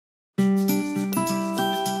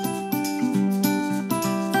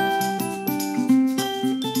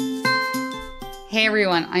Hey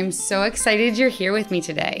everyone, I'm so excited you're here with me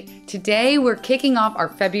today. Today we're kicking off our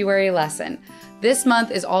February lesson. This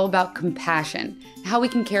month is all about compassion, how we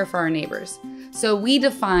can care for our neighbors. So we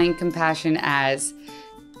define compassion as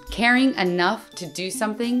caring enough to do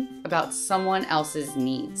something about someone else's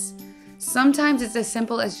needs. Sometimes it's as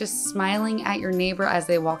simple as just smiling at your neighbor as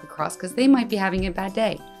they walk across because they might be having a bad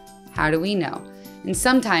day. How do we know? And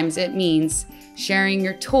sometimes it means sharing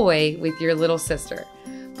your toy with your little sister.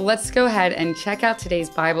 But let's go ahead and check out today's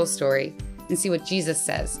Bible story and see what Jesus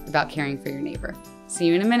says about caring for your neighbor. See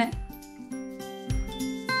you in a minute.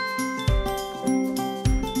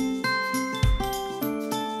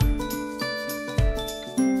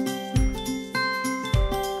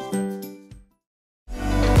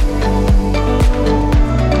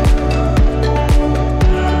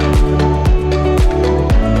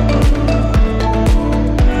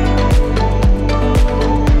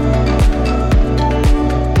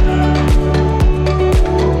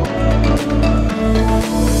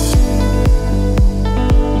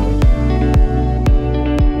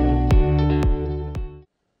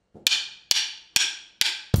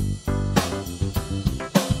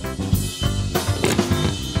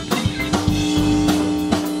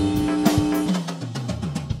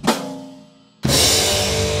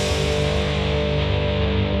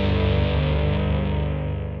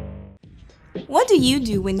 What do you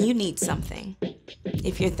do when you need something?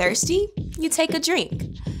 If you're thirsty, you take a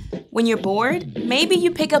drink. When you're bored, maybe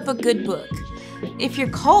you pick up a good book. If you're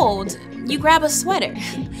cold, you grab a sweater.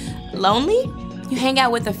 Lonely? You hang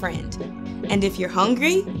out with a friend. And if you're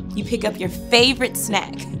hungry, you pick up your favorite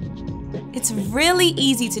snack. It's really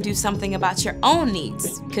easy to do something about your own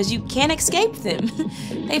needs because you can't escape them.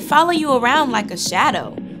 They follow you around like a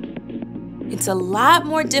shadow. It's a lot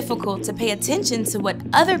more difficult to pay attention to what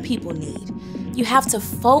other people need. You have to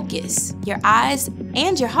focus your eyes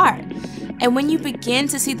and your heart. And when you begin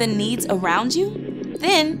to see the needs around you,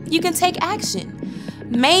 then you can take action.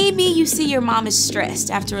 Maybe you see your mom is stressed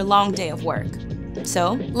after a long day of work.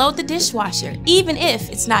 So load the dishwasher, even if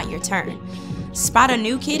it's not your turn. Spot a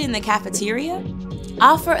new kid in the cafeteria?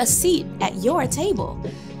 Offer a seat at your table.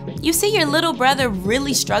 You see your little brother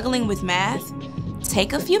really struggling with math?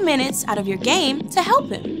 Take a few minutes out of your game to help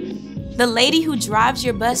him. The lady who drives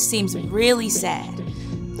your bus seems really sad.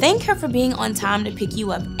 Thank her for being on time to pick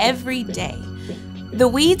you up every day. The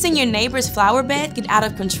weeds in your neighbor's flower bed get out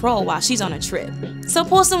of control while she's on a trip, so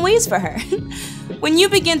pull some weeds for her. When you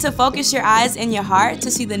begin to focus your eyes and your heart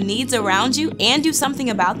to see the needs around you and do something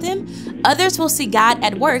about them, others will see God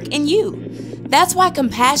at work in you. That's why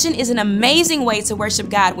compassion is an amazing way to worship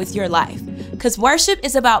God with your life. Because worship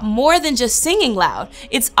is about more than just singing loud.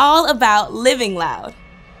 It's all about living loud.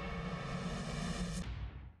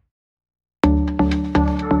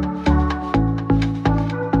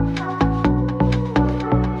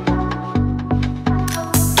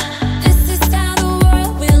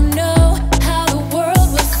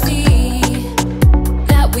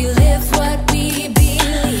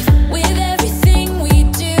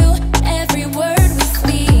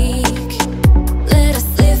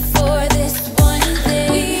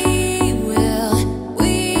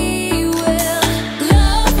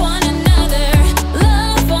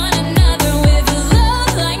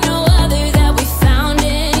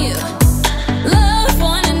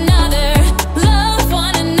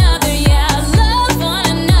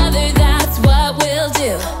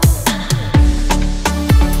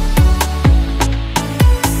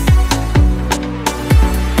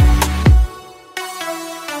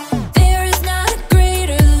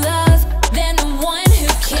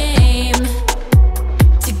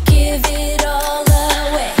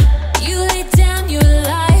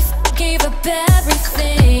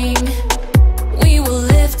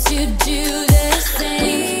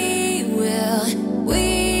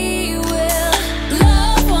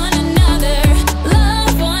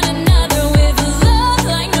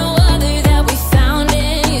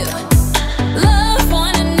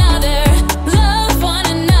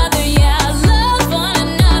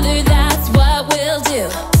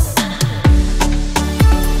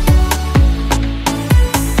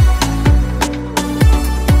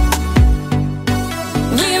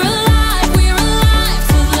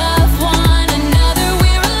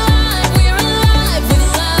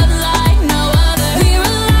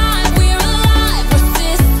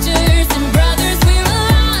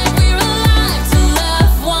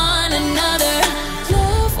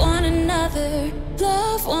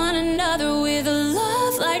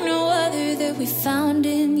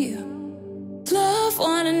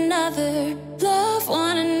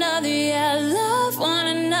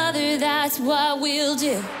 That's what we'll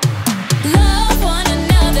do. Love one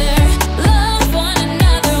another, love one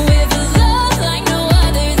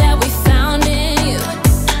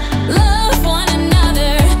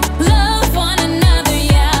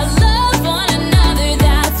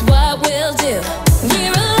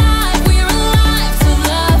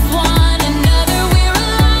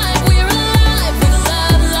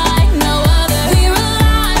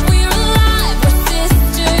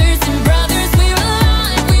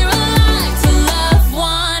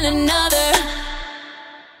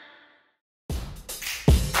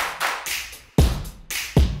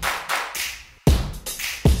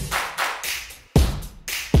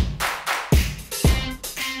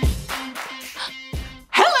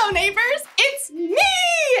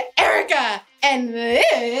And this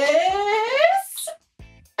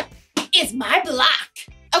is my block.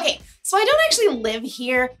 Okay, so I don't actually live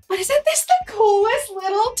here, but isn't this the coolest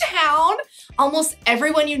little town? Almost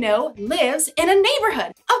everyone you know lives in a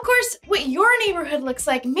neighborhood. Of course, what your neighborhood looks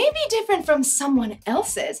like may be different from someone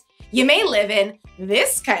else's. You may live in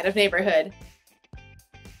this kind of neighborhood.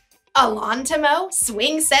 A lawn to mow,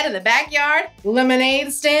 swing set in the backyard,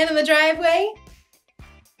 lemonade stand in the driveway.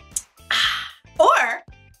 Or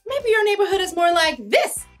maybe your neighborhood is more like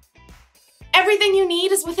this. Everything you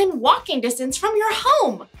need is within walking distance from your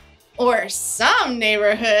home. Or some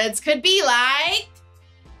neighborhoods could be like,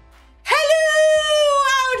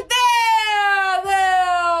 hello out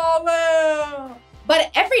there. But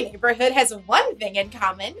every neighborhood has one thing in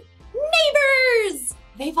common, neighbors.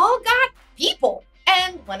 They've all got people.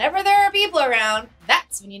 And whenever there are people around,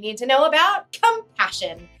 that's when you need to know about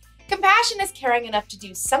compassion. Compassion is caring enough to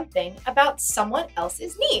do something about someone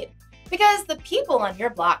else's need. Because the people on your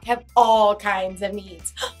block have all kinds of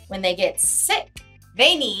needs. When they get sick,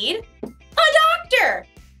 they need a doctor.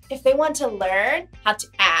 If they want to learn how to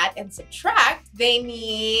add and subtract, they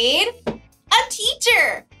need a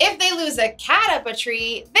teacher. If they lose a cat up a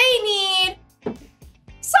tree, they need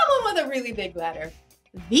someone with a really big ladder.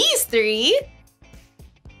 These three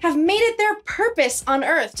have made it their purpose on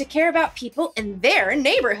earth to care about people in their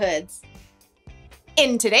neighborhoods.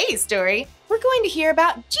 In today's story, we're going to hear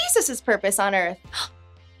about Jesus' purpose on earth,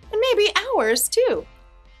 and maybe ours too.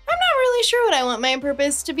 I'm not really sure what I want my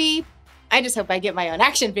purpose to be. I just hope I get my own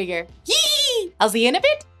action figure. Yee! I'll see you in a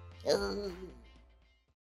bit.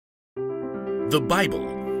 The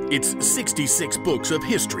Bible. It's 66 books of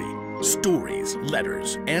history, stories,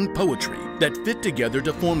 letters, and poetry that fit together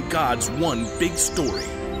to form God's one big story.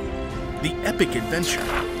 The epic adventure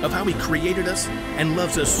of how He created us and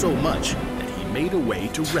loves us so much that He made a way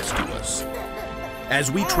to rescue us.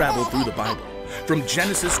 As we travel through the Bible, from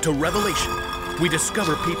Genesis to Revelation, we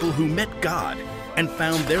discover people who met God and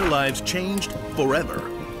found their lives changed forever.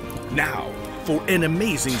 Now, for an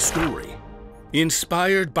amazing story,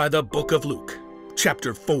 inspired by the book of Luke,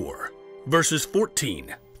 chapter 4, verses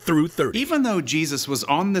 14 through 30. Even though Jesus was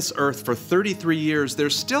on this earth for 33 years,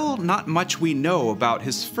 there's still not much we know about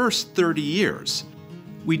his first 30 years.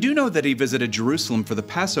 We do know that he visited Jerusalem for the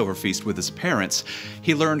Passover feast with his parents.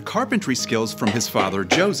 He learned carpentry skills from his father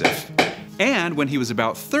Joseph. And when he was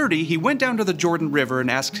about 30, he went down to the Jordan River and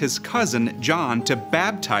asked his cousin John to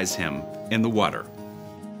baptize him in the water.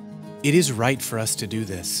 It is right for us to do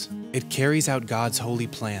this. It carries out God's holy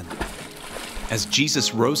plan. As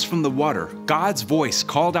Jesus rose from the water, God's voice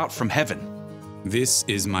called out from heaven, "This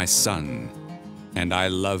is my son, and I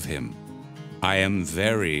love him. I am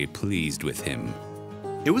very pleased with him."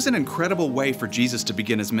 It was an incredible way for Jesus to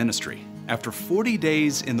begin his ministry. After 40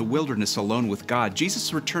 days in the wilderness alone with God,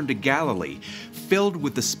 Jesus returned to Galilee, filled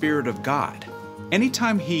with the Spirit of God.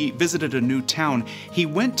 Anytime he visited a new town, he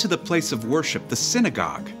went to the place of worship, the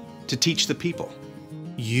synagogue, to teach the people.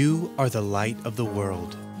 You are the light of the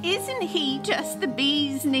world. Isn't he just the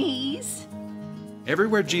bee's knees?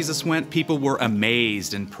 Everywhere Jesus went, people were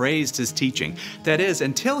amazed and praised his teaching. That is,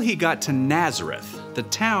 until he got to Nazareth, the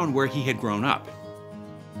town where he had grown up.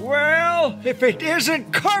 Well, if it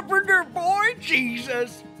isn't Carpenter Boy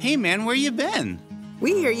Jesus! Hey man, where you been?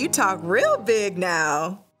 We hear you talk real big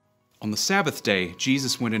now. On the Sabbath day,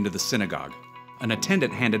 Jesus went into the synagogue. An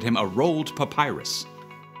attendant handed him a rolled papyrus.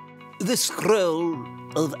 The scroll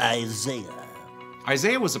of Isaiah.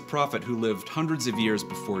 Isaiah was a prophet who lived hundreds of years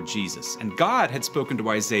before Jesus, and God had spoken to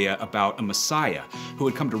Isaiah about a Messiah who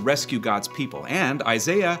had come to rescue God's people, and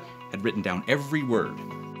Isaiah had written down every word.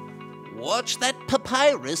 Watch that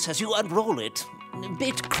papyrus as you unroll it. A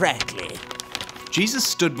bit crackly. Jesus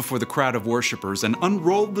stood before the crowd of worshipers and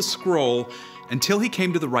unrolled the scroll until he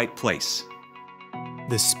came to the right place.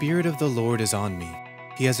 The Spirit of the Lord is on me.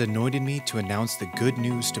 He has anointed me to announce the good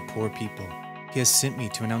news to poor people. He has sent me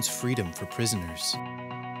to announce freedom for prisoners.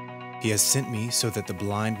 He has sent me so that the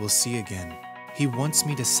blind will see again. He wants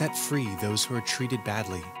me to set free those who are treated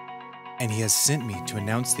badly. And he has sent me to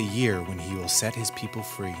announce the year when he will set his people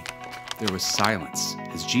free. There was silence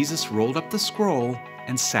as Jesus rolled up the scroll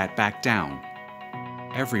and sat back down.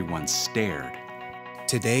 Everyone stared.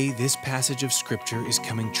 Today, this passage of Scripture is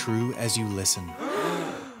coming true as you listen.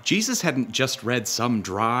 Jesus hadn't just read some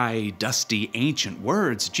dry, dusty, ancient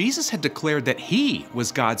words. Jesus had declared that he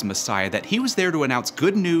was God's Messiah, that he was there to announce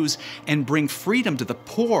good news and bring freedom to the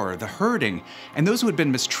poor, the hurting, and those who had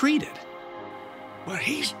been mistreated. But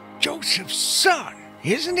he's Joseph's son,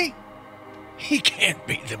 isn't he? He can't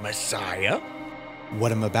be the Messiah.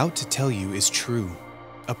 What I'm about to tell you is true.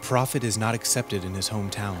 A prophet is not accepted in his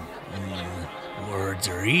hometown. Words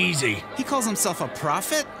are easy. He calls himself a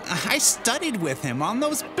prophet? I studied with him on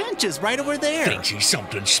those benches right over there. Thinks he's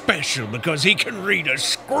something special because he can read a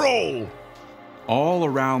scroll. All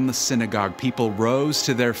around the synagogue, people rose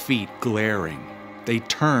to their feet, glaring. They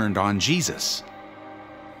turned on Jesus.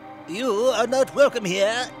 You are not welcome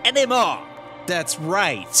here anymore. That's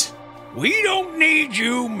right. We don't need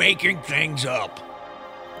you making things up.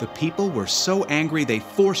 The people were so angry they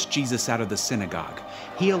forced Jesus out of the synagogue.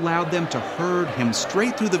 He allowed them to herd him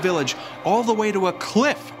straight through the village, all the way to a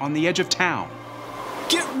cliff on the edge of town.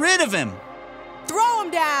 Get rid of him! Throw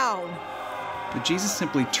him down! But Jesus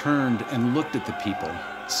simply turned and looked at the people,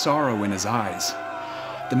 sorrow in his eyes.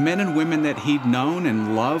 The men and women that he'd known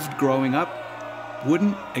and loved growing up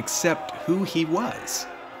wouldn't accept who he was.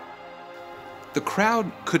 The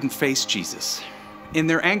crowd couldn't face Jesus. In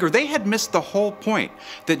their anger, they had missed the whole point,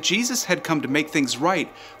 that Jesus had come to make things right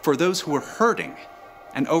for those who were hurting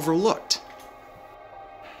and overlooked.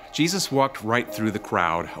 Jesus walked right through the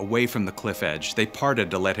crowd, away from the cliff edge. They parted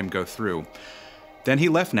to let him go through. Then he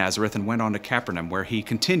left Nazareth and went on to Capernaum, where he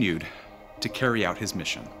continued to carry out his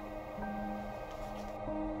mission.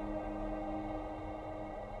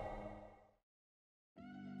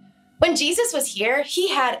 When Jesus was here, he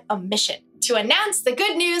had a mission to announce the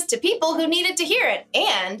good news to people who needed to hear it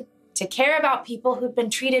and to care about people who'd been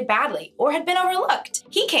treated badly or had been overlooked.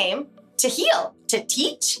 He came to heal, to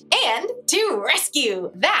teach, and to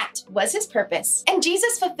rescue. That was his purpose. And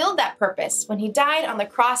Jesus fulfilled that purpose when he died on the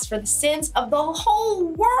cross for the sins of the whole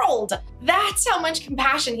world. That's how much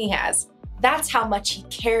compassion he has. That's how much he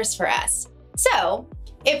cares for us. So,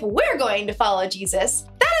 if we're going to follow Jesus,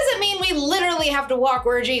 that doesn't mean we literally have to walk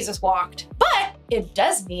where Jesus walked. But it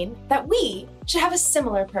does mean that we should have a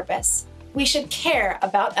similar purpose. We should care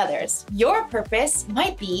about others. Your purpose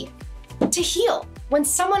might be to heal. When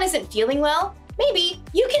someone isn't feeling well, maybe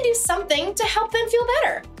you can do something to help them feel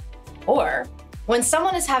better. Or when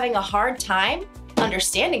someone is having a hard time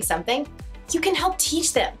understanding something, you can help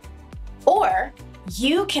teach them. Or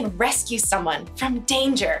you can rescue someone from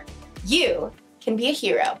danger. You can be a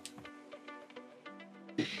hero.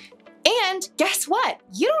 And guess what?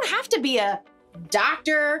 You don't have to be a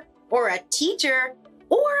doctor or a teacher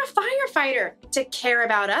or a firefighter to care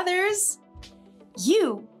about others.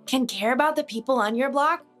 You can care about the people on your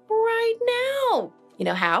block right now. You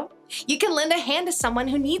know how? You can lend a hand to someone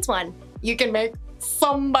who needs one. You can make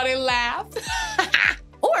somebody laugh.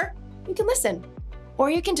 Or you can listen. Or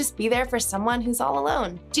you can just be there for someone who's all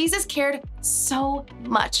alone. Jesus cared so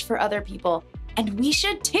much for other people, and we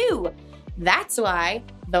should too. That's why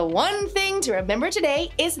the one thing to remember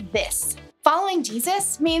today is this. Following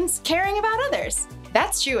Jesus means caring about others.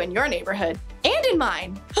 That's true in your neighborhood and in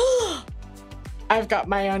mine. I've got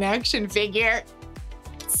my own action figure.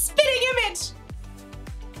 Spitting image.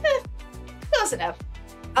 Close enough.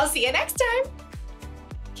 I'll see you next time.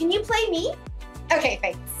 Can you play me? Okay,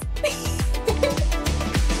 thanks.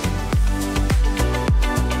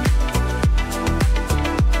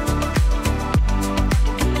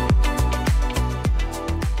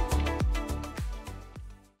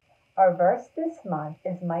 Our verse this month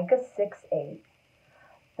is Micah 6:8.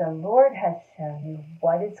 The Lord has shown you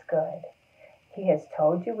what is good. He has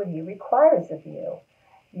told you what he requires of you.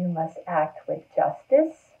 You must act with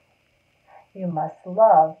justice. You must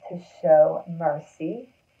love to show mercy.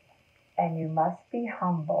 And you must be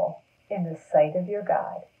humble in the sight of your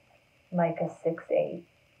God. Micah 6:8.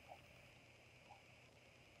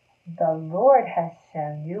 The Lord has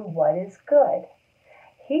shown you what is good.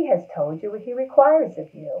 He has told you what he requires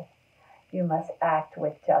of you. You must act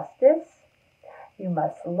with justice. You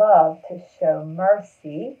must love to show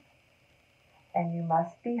mercy. And you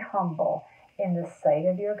must be humble in the sight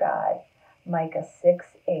of your God. Micah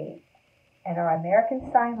 6:8. And our American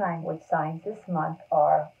Sign Language signs this month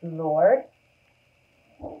are Lord,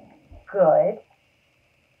 good,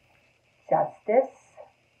 justice,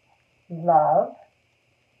 love,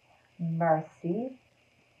 mercy,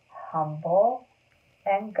 humble,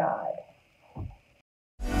 and God.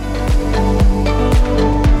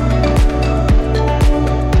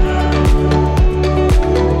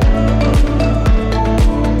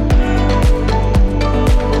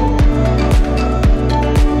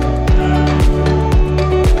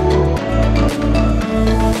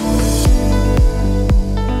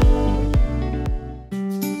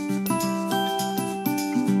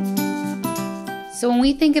 So when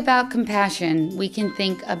we think about compassion, we can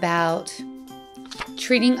think about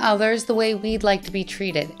treating others the way we'd like to be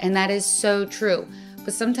treated. And that is so true.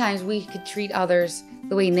 But sometimes we could treat others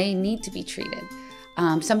the way they need to be treated.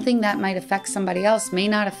 Something that might affect somebody else may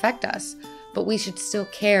not affect us. but we should still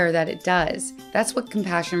care that it does. That's what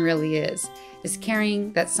compassion really is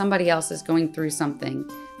caring that somebody else is going through something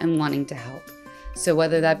and wanting to help. So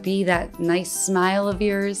whether that be that nice smile of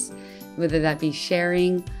yours, whether that be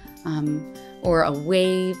sharing or a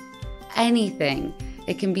wave, anything.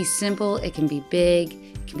 It can be simple, it can be big,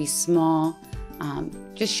 it can be small.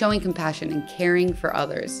 Just showing compassion and caring for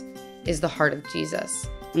others is the heart of Jesus.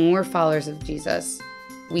 When we're followers of Jesus,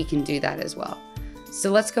 we can do that as well.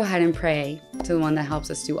 So let's go ahead and pray to the one that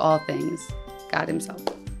helps us do all things, God himself.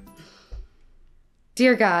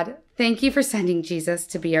 Dear God, thank you for sending Jesus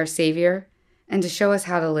to be our Savior and to show us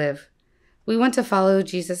how to live. We want to follow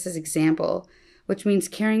Jesus' example, which means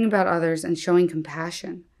caring about others and showing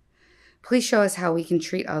compassion. Please show us how we can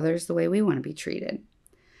treat others the way we want to be treated.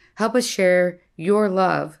 Help us share your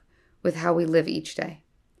love with how we live each day,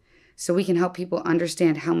 so we can help people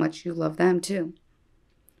understand how much you love them too.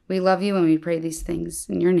 We love you and we pray these things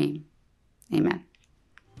in your name. Amen.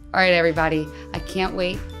 All right, everybody. I can't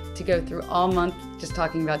wait to go through all month just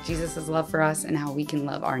talking about Jesus' love for us and how we can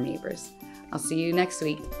love our neighbors. I'll see you next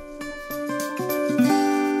week.